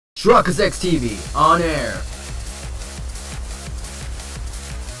Yosukesaurus TV on air.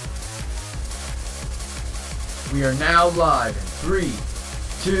 We are now live in 3,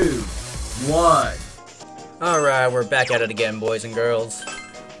 2, 1. Alright, we're back at it again, boys and girls.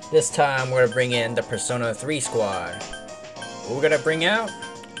 This time we're gonna bring in the Persona 3 squad. What we're gonna bring out?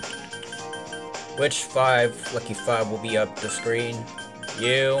 Which lucky 5 will be up the screen?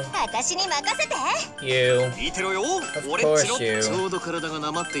 You. You. Of course you. You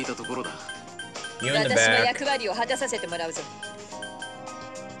in the back.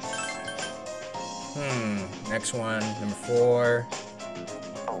 Next one, number 4.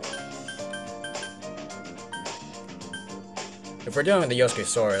 If we're doing the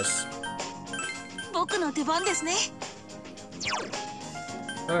Yosukesaurus.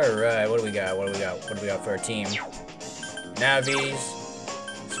 Alright, what do we got? What do we got for our team? Navis.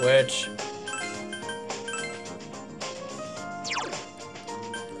 Switch.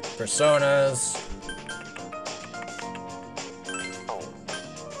 Personas.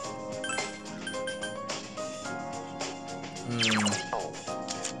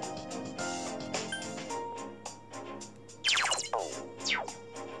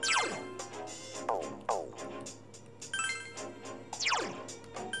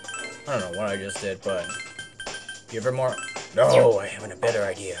 I don't know what I just did, but give her more. No, I have a better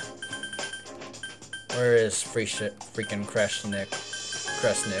idea. Where is freaking Kresnik?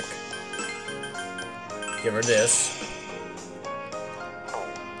 Give her this.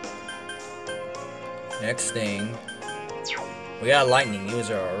 Next thing, we got a lightning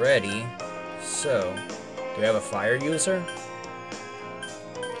user already. So, do we have a fire user?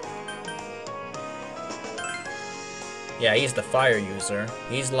 Yeah, he's the fire user.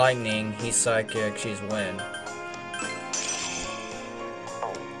 He's lightning, he's psychic, she's wind.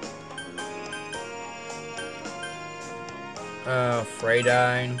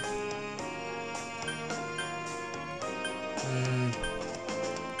 Freydine.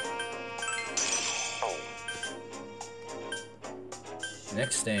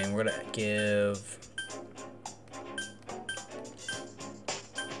 Next thing, we're gonna give...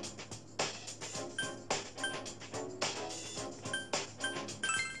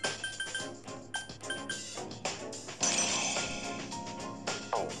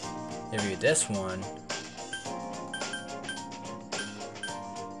 give you this one.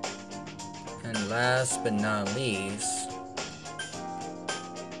 And last but not least,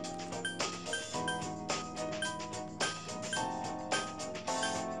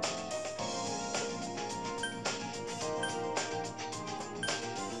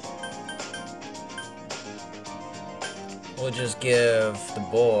 we'll just give the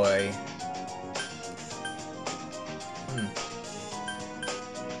boy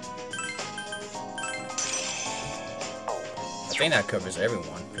I think that covers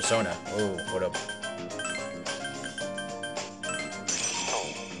everyone. Persona. Oh, what up?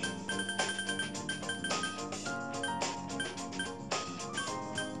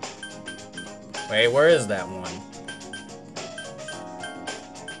 Wait, where is that one?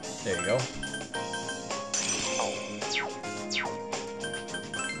 There you go.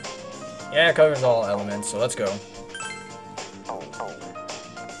 Yeah, it covers all elements, so let's go.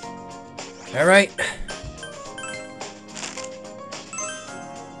 Alright.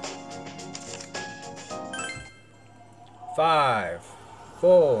 Five,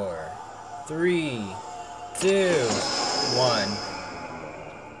 4, 3, 2, 1.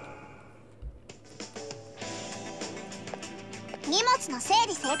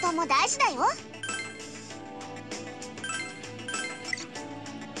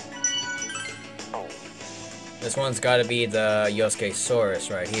 This one's gotta be the Yosukesaurus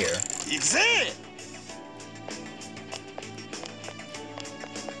right here.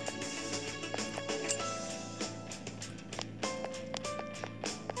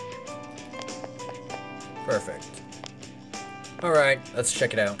 Perfect. Alright, let's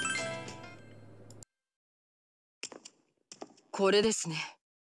check it out. これですね。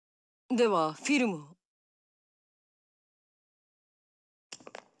では、フィルムを。みん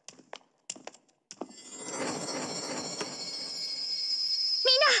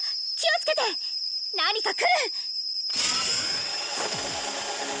な、気をつけて。何か来る。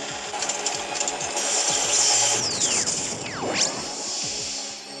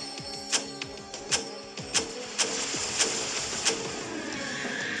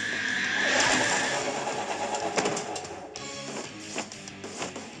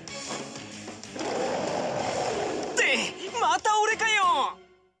また俺かよ。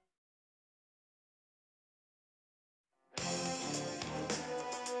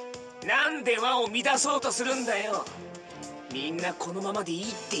なんで輪を乱そうとするんだよ。みんなこのままでいいっ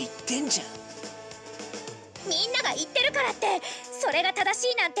て言ってんじゃん。みんなが言ってるからってそれが正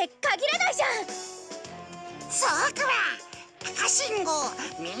しいなんて限らないじゃん。そうか。赤信号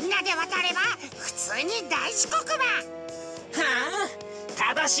みんなで渡れば普通に大遅刻だ。はあ、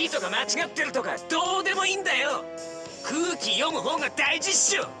正しいとか間違ってるとかどうでもいいんだよ。空気読む方が大事っ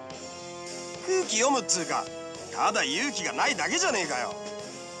しょ。空気読むっつうか、ただ勇気がないだけじゃねえかよ。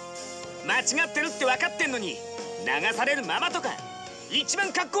間違ってるって分かってんのに流されるままとか一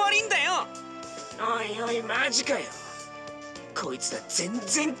番かっこ悪いんだよ。おいおいマジかよ。こいつら全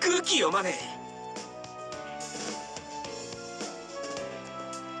然空気読まねえ。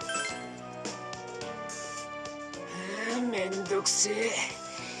めんどくせえ。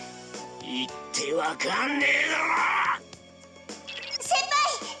言ってわかんねえだろ。先輩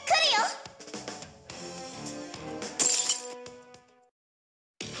来るよ。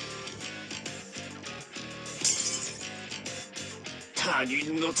他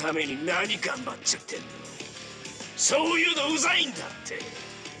人のために何頑張っちゃってんの。そういうのうざいんだって。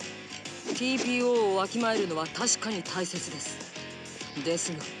 TPO をわきまえるのは確かに大切で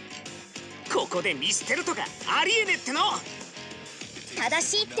すがここで見捨てるとかありえねえっての。正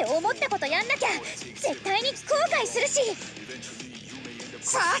しいって思ったことやんなきゃ絶対に後悔するし。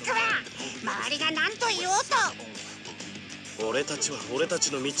そうか。周りが何と言おうと俺たちは俺た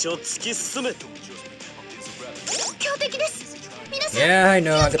ちの道を突き進め。強敵です。皆さん Yeah, I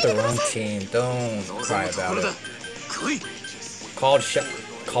know, I got the wrong team. Don't cry about it. Called shot,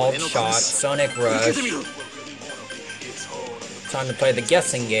 Sonic Rush. Time to play the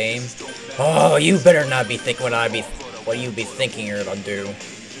guessing game. Oh, you better not be thinking what you be thinking you're gonna do.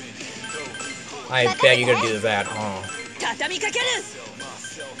 I bet you're gonna do that, huh? 畳みかける。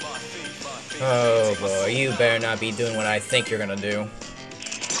 Oh boy, you better not be doing what I think you're gonna do.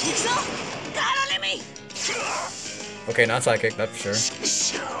 Okay, not psychic, that's for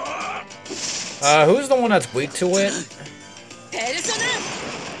sure. Who's the one that's weak to it?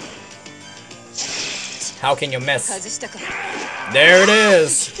 How can you miss? There it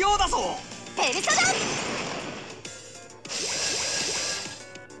is! ペ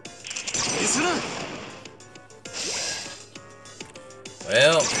ルソナ。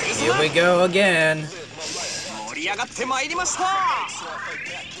Well, here we go again. 盛り上がってまいりました。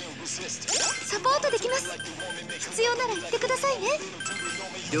サポートできます。必要なら言ってくださいね。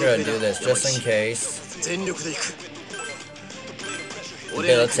 We're gonna do this just in case. 全力でいく。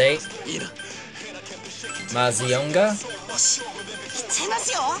 Debilitate. いいな。 Mazionga. いっちゃいま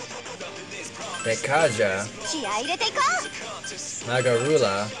すよ。 Bekaja. 気合い入れていこ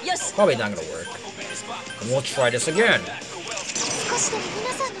Nagarula. Probably not gonna work. And we'll try this again. う。少しでも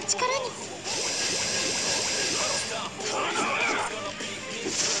皆さんの力に。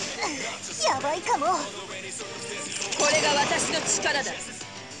やばいかも。これが私の力だ。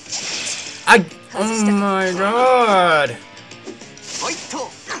 Oh my god! おいっと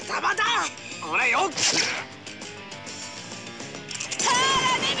頭だ。俺よ。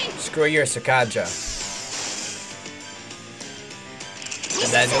 Screw your Sukaja.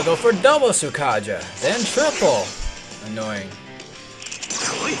 And then we'll go for double Sukaja. Then triple. Annoying.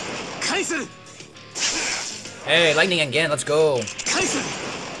 来い。返す。 Hey, lightning again, let's go. 返す。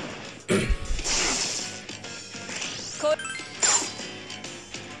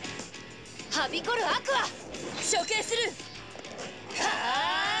はびこるアクア処刑する。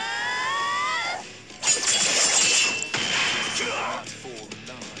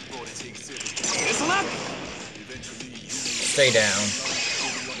ペルソナ。 Stay down.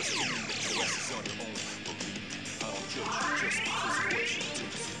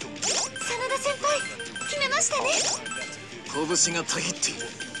 真田先輩決めましたね。拳がたぎっている。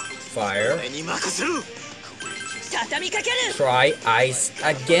 Fire. 俺に任せろ。 畳みかける。 Try ice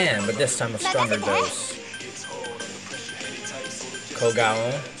again, but this time a stronger dose.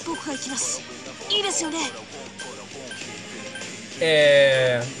 Kogaon. 僕が行きます。いいですよね。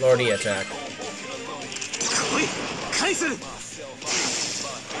 Lordy attack. 来い。返す。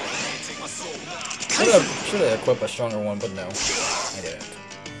 Should have equipped a stronger one, but no, I didn't.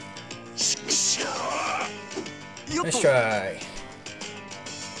 よっ Let's と。 try.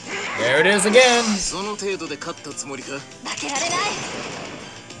 There it is again. その程度で勝ったつもりか。負けられない。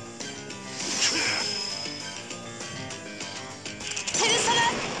ペルソナ。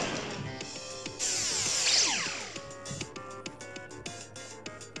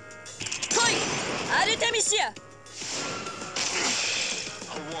来いアルテミシア。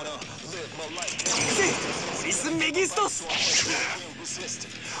 リス・メギストス。さ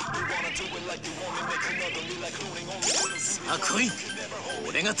あ来い。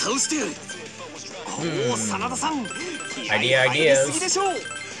俺が倒してやる。Ideas.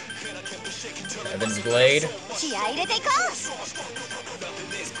 Evan's blade. 気合い入れていこ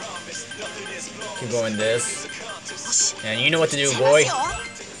Keep going this. And you know what to do, boy.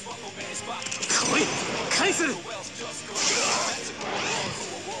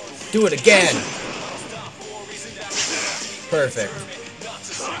 Do it again. Perfect.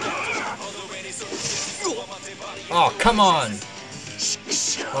 Oh, come on.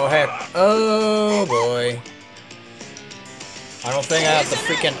 Oh, heck. Oh, boy. I don't think I have the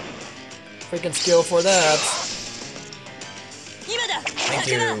freaking skill for that. Thank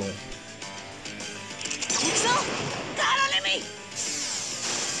you.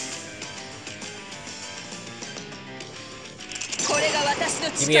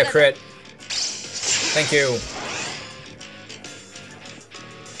 Give me a crit. Thank you.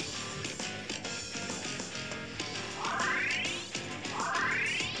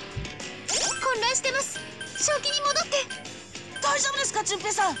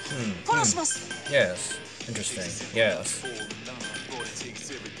 Yes. Interesting. Yes.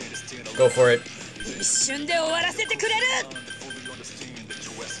 Go for it.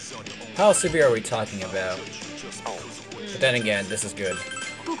 How severe are we talking about? But then again, this is good.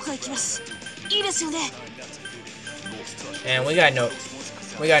 And we got no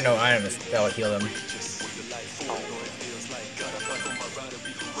items that will heal him.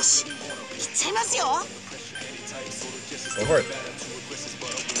 Go for it.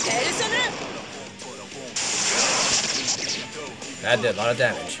 That did a lot of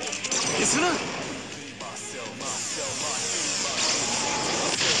damage.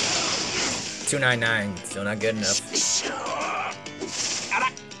 299, still not good enough.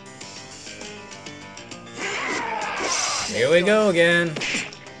 Here we go again.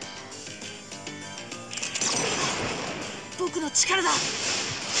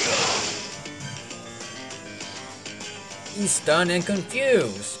 He's stunned and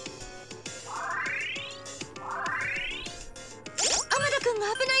confused.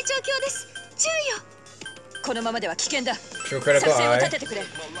 True critical eye.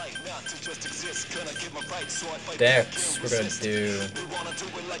 Dex, we're gonna do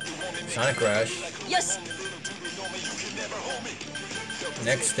Sonic Rush.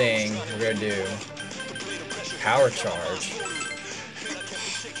 Next thing we're gonna do Power Charge.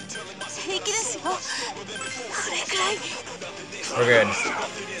 We're good.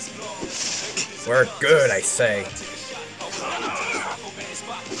 We're good, I say.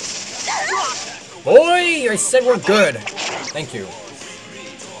 Boy, I said we're good. Thank you.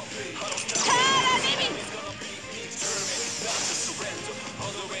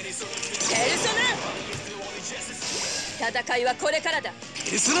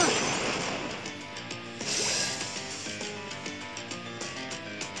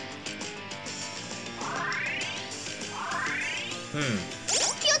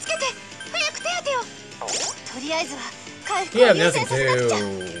 You have nothing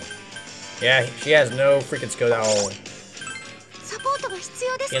to. Yeah, she has no freaking skill at all.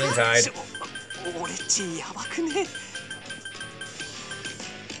 Healing tide.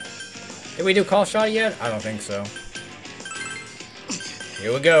 Did we do call shot yet? I don't think so.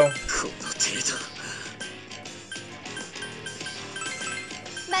 Here we go.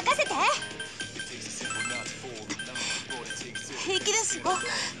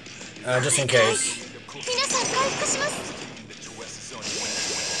 Just in case.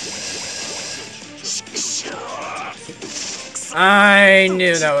 I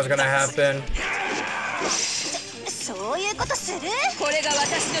knew that was gonna happen.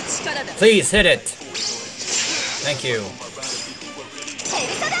 Please hit it. Thank you.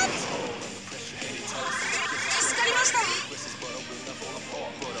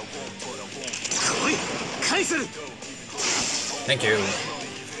 Thank you.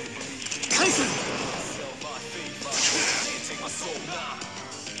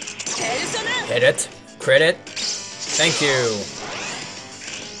 Hit it. Crit it. Thank you.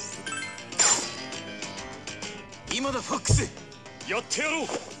 今だファックスやってやろう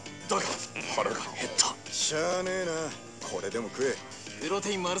だが腹が減ったしゃあねえなこれでも食えプロ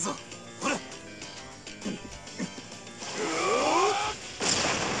テインもあるぞほら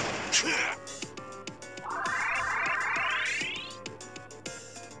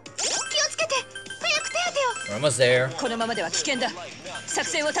We're almost there. このままでは危険だ作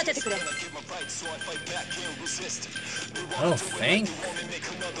戦を立ててくれ I don't think.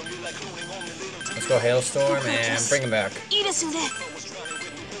 Let's go Hailstorm and bring him back. いいですよね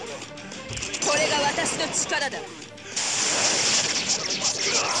これが私の力だ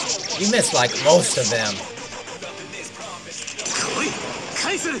You missed like most of them. 来い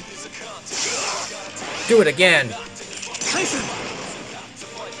返せ Do it again.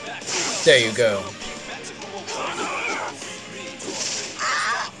 There you go.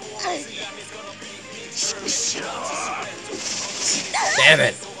 Damn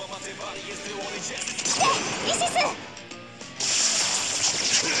it.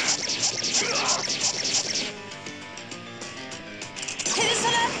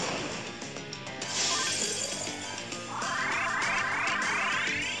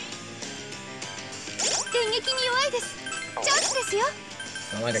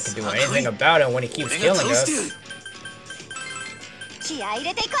 Not like I can do anything about it when he keeps killing us. 気合い入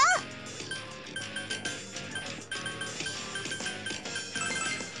れていこう。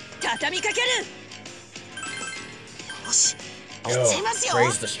畳みかける。よし、 Yo,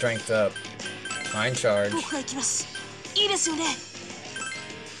 raise the strength up. Mind charge. 僕が行きます。いいですよね。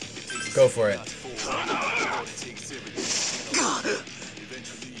 Go for it.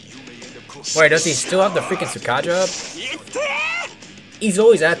 Wait, does he still have the freaking Tsukaja up? He's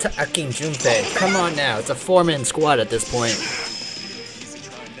always attacking Junpei. Come on now, it's a 4-man squad at this point.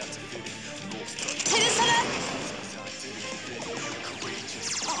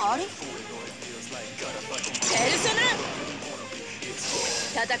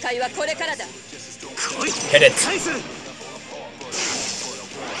 Hit it.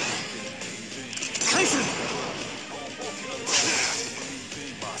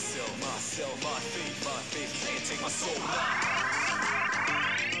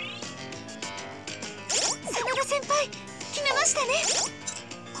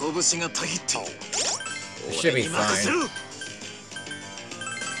 It should be fine.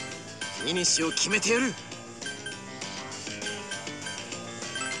 フィニッシュを決めてやる。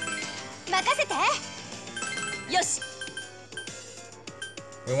任せて。よし。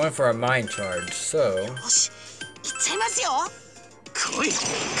 We went for a mind charge, so... よし、行っちゃいますよ。来い、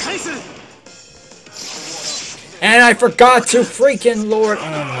返す。 And I forgot to freaking lord... Oh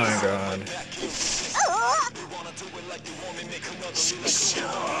my god.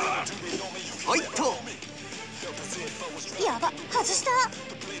 はいと。やば、外した。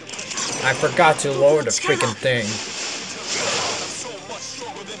 I forgot to lower the freaking thing.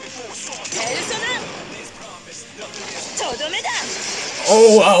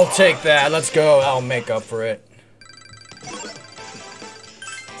 Oh, I'll take that. Let's go. I'll make up for it.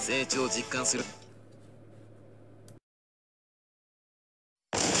 成長を実感する。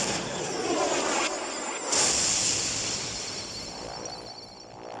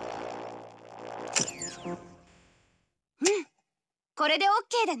これで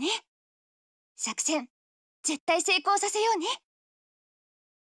OK だね。作戦絶対成功させようね。